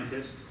most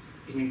scientists,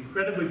 he's an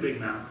incredibly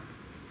big mouth.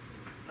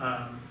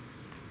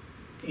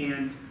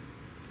 And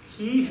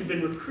he had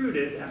been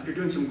recruited after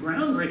doing some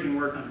groundbreaking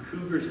work on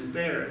cougars and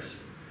bears.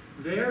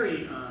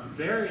 Very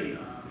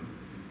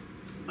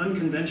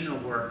unconventional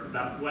work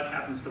about what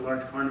happens to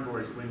large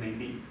carnivores when they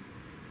meet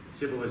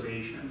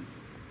civilization.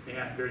 They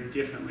act very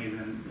differently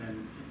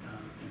than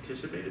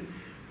anticipated.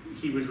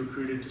 He was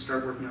recruited to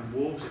start working on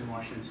wolves in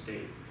Washington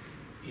State,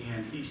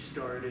 and he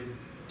started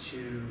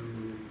to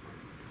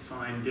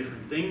find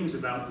different things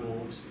about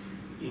wolves,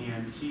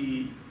 and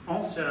he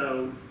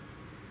also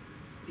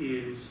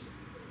is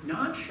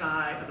not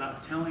shy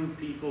about telling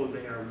people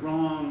they are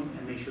wrong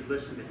and they should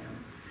listen to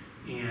him.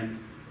 And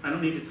I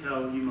don't need to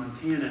tell you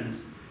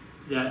Montanans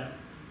that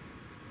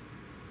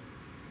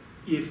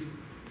if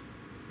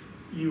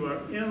you are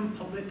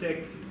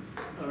impolitic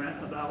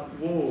about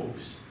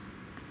wolves,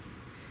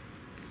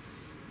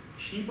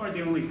 sheep are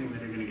the only thing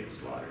that are going to get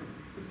slaughtered.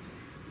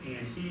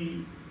 And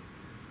he,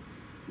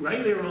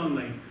 rightly or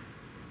wrongly,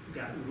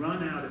 got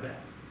run out of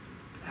that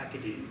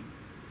academia.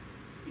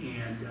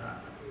 And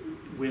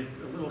with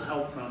a little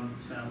help from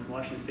some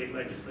Washington State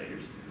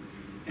legislators.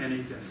 And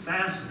it's a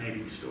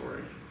fascinating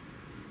story.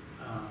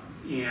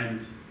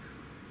 And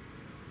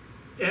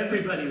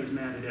everybody was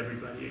mad at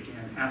everybody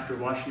again after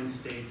Washington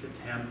State's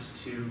attempt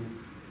to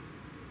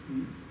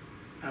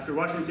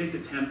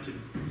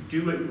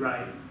do it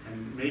right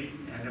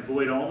and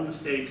avoid all the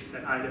mistakes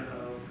that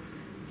Idaho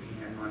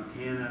and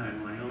Montana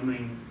and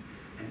Wyoming,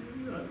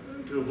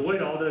 and to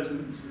avoid all those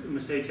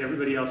mistakes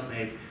everybody else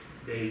made,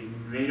 they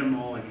made them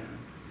all again,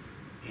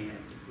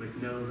 and with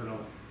no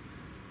little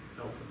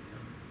help from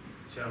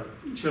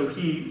him. So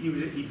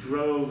he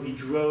drove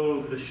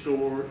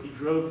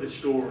the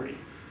story.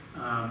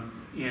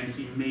 And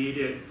he made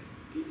it.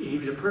 He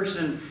was a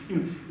person.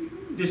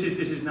 This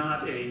is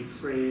not a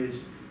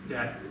phrase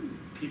that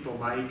people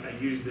like. I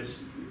use this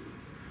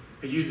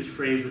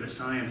phrase with a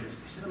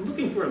scientist. I said, I'm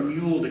looking for a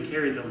mule to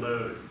carry the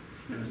load,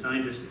 and the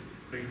scientist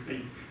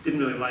didn't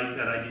really like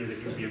that idea that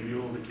he would be a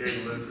mule to carry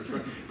the load for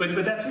sure.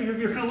 But that's what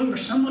you're kind of looking for,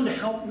 someone to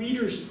help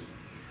readers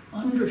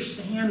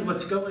understand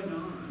what's going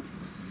on,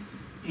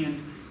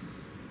 and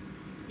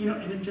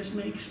and it just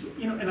makes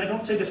And I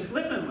don't say this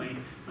flippantly.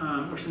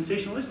 Or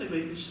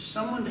sensationalistically, it's just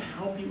someone to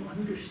help you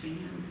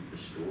understand the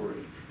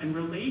story and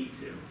relate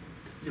to.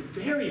 He's a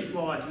very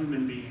flawed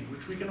human being,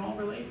 which we can all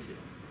relate to.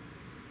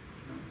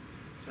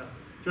 So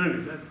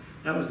anyways,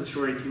 that was the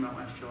story that came out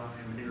last July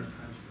in the New York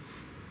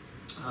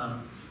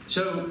Times.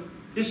 So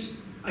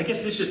I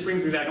guess this just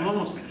brings me back. I'm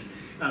almost finished.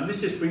 This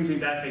just brings me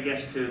back, I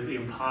guess, to the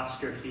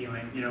imposter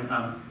feeling.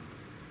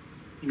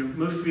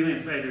 Most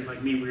freelance writers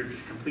like me, we're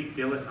just complete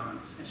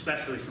dilettantes,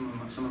 especially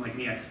someone like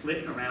me. I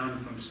flit around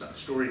from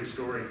story to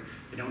story.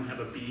 I don't have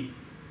a beat,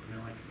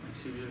 like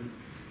Susan.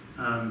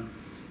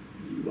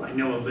 I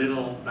know a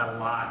little about a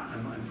lot.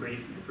 I'm great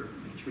for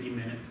like 3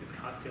 minutes at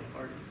cocktail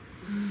parties.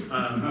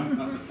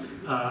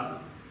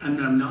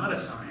 And I'm not a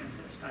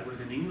scientist. I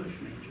was an English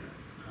major,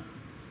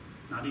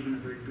 not even a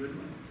very good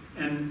one.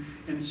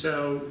 And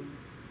so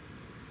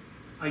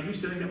I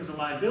used to think that was a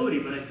liability,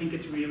 but I think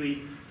it's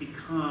really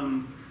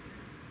become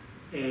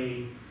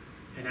an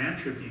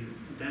attribute,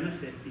 a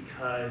benefit,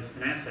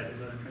 an asset is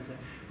what I'm trying to say,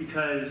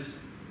 because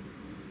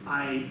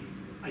I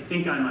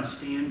think I'm a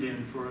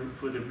stand-in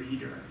for the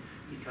reader,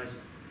 because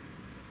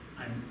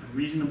I'm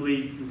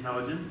reasonably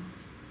intelligent,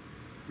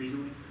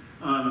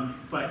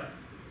 but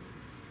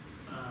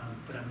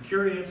I'm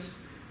curious,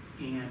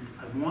 and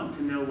I want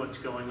to know what's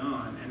going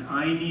on, and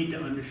I need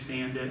to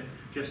understand it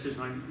just as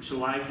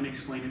so I can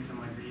explain it to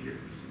my readers.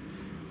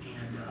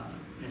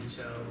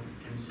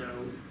 And so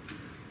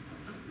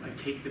I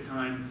take the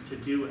time to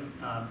do it.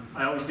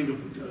 I always think of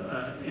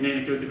an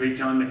anecdote the great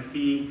John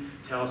McPhee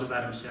tells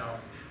about himself,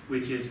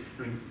 which is,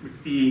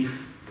 McPhee,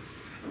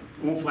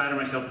 I won't flatter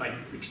myself by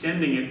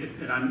extending it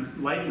that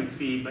I'm like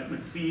McPhee, but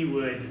McPhee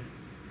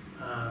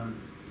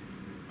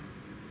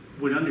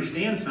would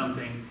understand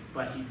something,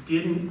 but he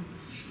didn't,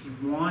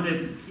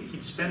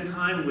 he'd spend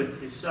time with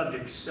his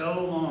subjects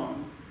so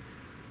long,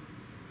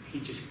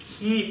 he'd just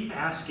keep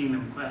asking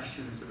them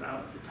questions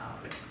about the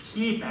topic,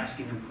 keep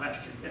asking them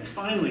questions, and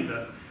finally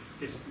the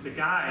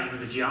guy,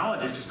 the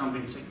geologist or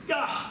something, would say,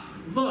 "Ah,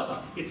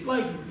 look, it's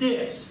like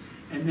this,"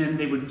 and then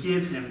they would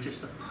give him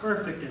just the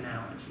perfect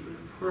analogy,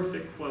 a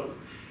perfect quote,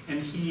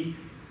 and McPhee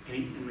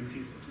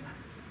was like, "Yeah,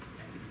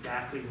 that's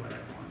exactly what I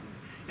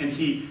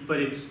wanted." But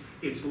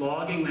it's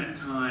logging that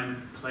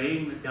time,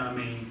 playing the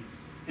dummy,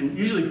 and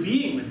usually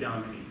being the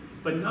dummy,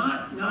 but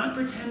not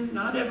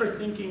ever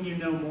thinking you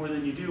know more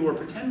than you do, or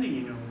pretending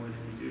you know more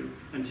than you do,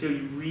 until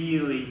you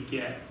really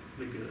get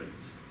the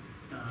goods.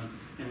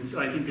 And so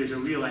I think there's a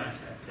real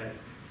asset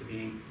to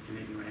being an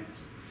ignoramus.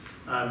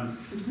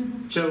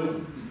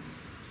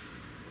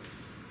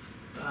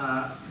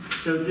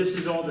 So this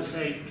is all to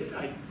say,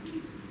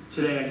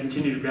 today I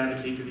continue to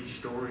gravitate to these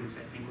stories,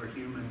 I think, where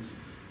humans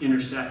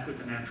intersect with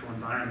the natural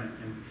environment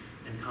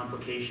and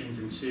complications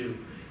ensue,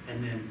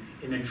 and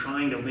then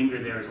trying to linger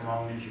there as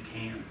long as you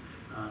can.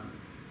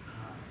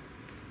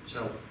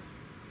 So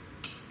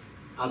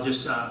I'll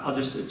just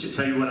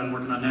tell you what I'm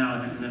working on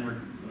now, and then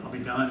I'll be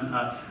done.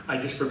 I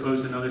just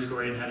proposed another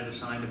story and had it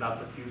assigned about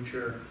the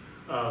future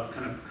of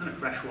kind of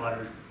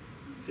freshwater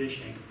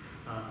fishing.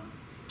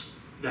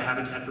 The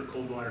habitat for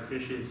cold water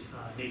fishes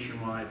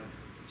nationwide,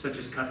 such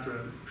as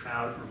cutthroat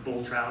trout or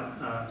bull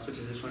trout, such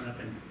as this one up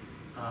in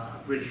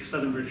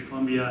southern British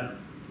Columbia.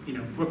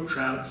 Brook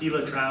trout,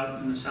 Gila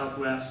trout in the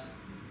Southwest,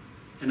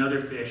 and other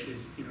fish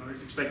is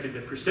expected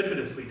to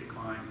precipitously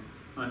decline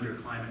under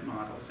climate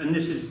models. And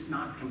this is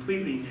not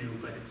completely new,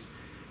 but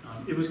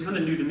it was kind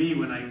of new to me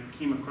when I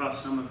came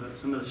across some of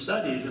the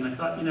studies, and I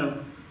thought,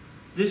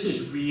 this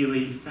is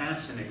really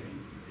fascinating,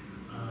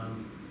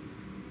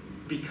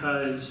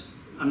 because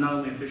I'm not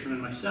only a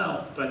fisherman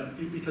myself, but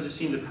because it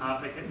seemed a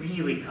topic that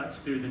really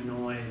cuts through the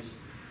noise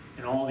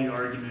and all the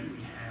argument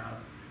we have,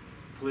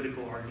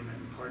 political argument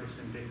and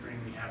partisan bickering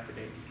we have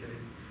today, because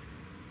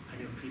I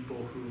know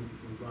people who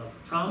love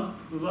Trump,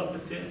 who love to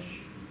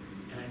fish,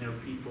 and I know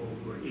people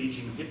who are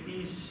aging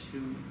hippies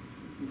who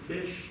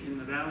fish in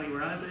the valley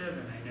where I live,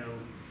 and I know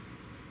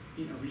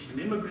recent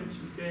immigrants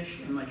who fish,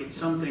 and it's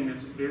something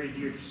that's very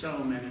dear to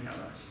so many of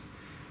us.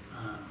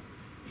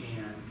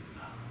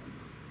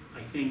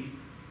 I think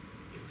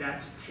if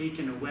that's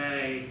taken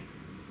away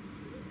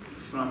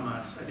from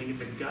us, I think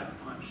it's a gut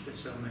punch to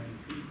so many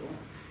people.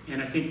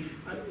 And I think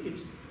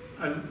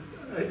I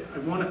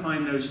want to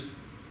find those,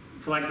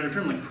 for lack of a better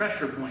term, like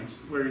pressure points,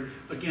 where,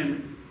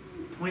 again,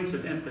 points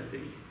of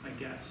empathy, I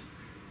guess,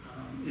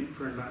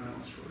 for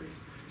environmental stories.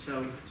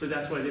 So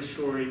that's why this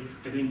story,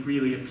 I think,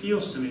 really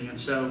appeals to me. And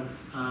so,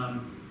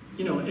 and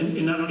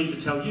I don't need to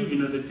tell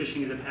you, that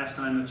fishing is a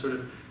pastime that sort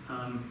of,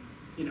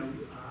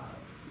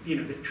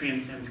 that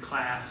transcends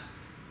class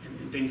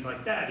and things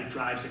like that. It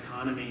drives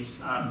economies.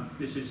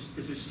 This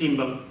is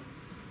Steamboat,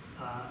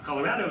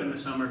 Colorado in the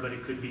summer, but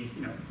it could be,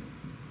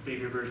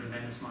 bigger version of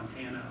Ennis,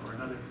 Montana, or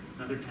another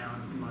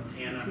town in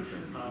Montana.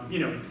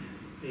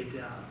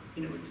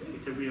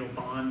 It's a real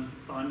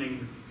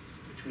bonding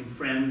between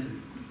friends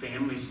and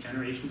families,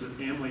 generations of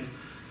families,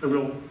 a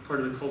real part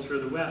of the culture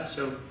of the West.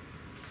 So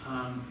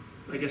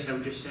I guess I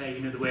would just say,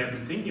 the way I've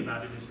been thinking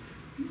about it is,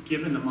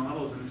 given the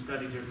models and the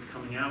studies that are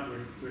coming out,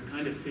 we're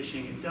kind of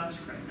fishing at dusk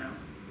right now,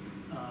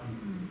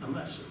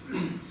 unless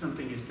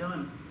something is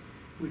done,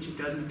 which it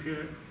doesn't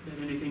appear that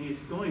anything is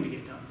going to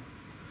get done.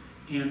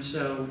 And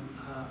so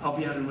I'll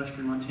be out in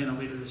western Montana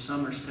later this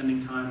summer,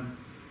 spending time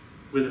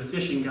with a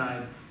fishing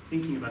guide,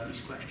 thinking about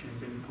these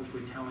questions and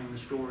hopefully telling the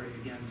story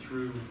again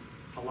through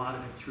a lot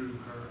of it through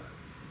her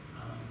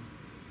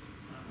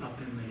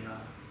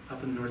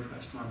up in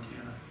northwest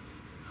Montana.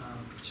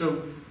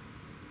 So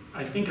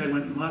I think I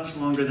went much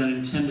longer than I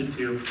intended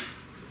to,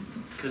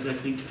 because I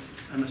think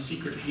I'm a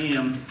secret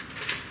ham.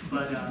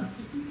 But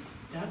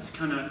that's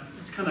kind of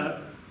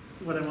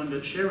what I wanted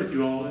to share with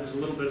you all, is a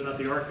little bit about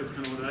the arc of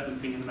kind of what I've been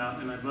thinking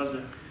about, and I'd love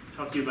to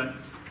talk to you about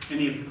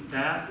any of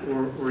that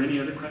or any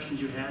other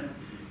questions you had.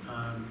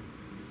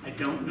 I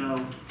don't know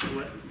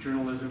what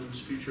journalism's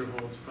future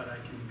holds, but I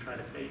can try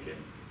to fake it.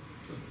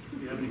 So,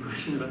 do you have any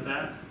questions about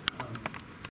that?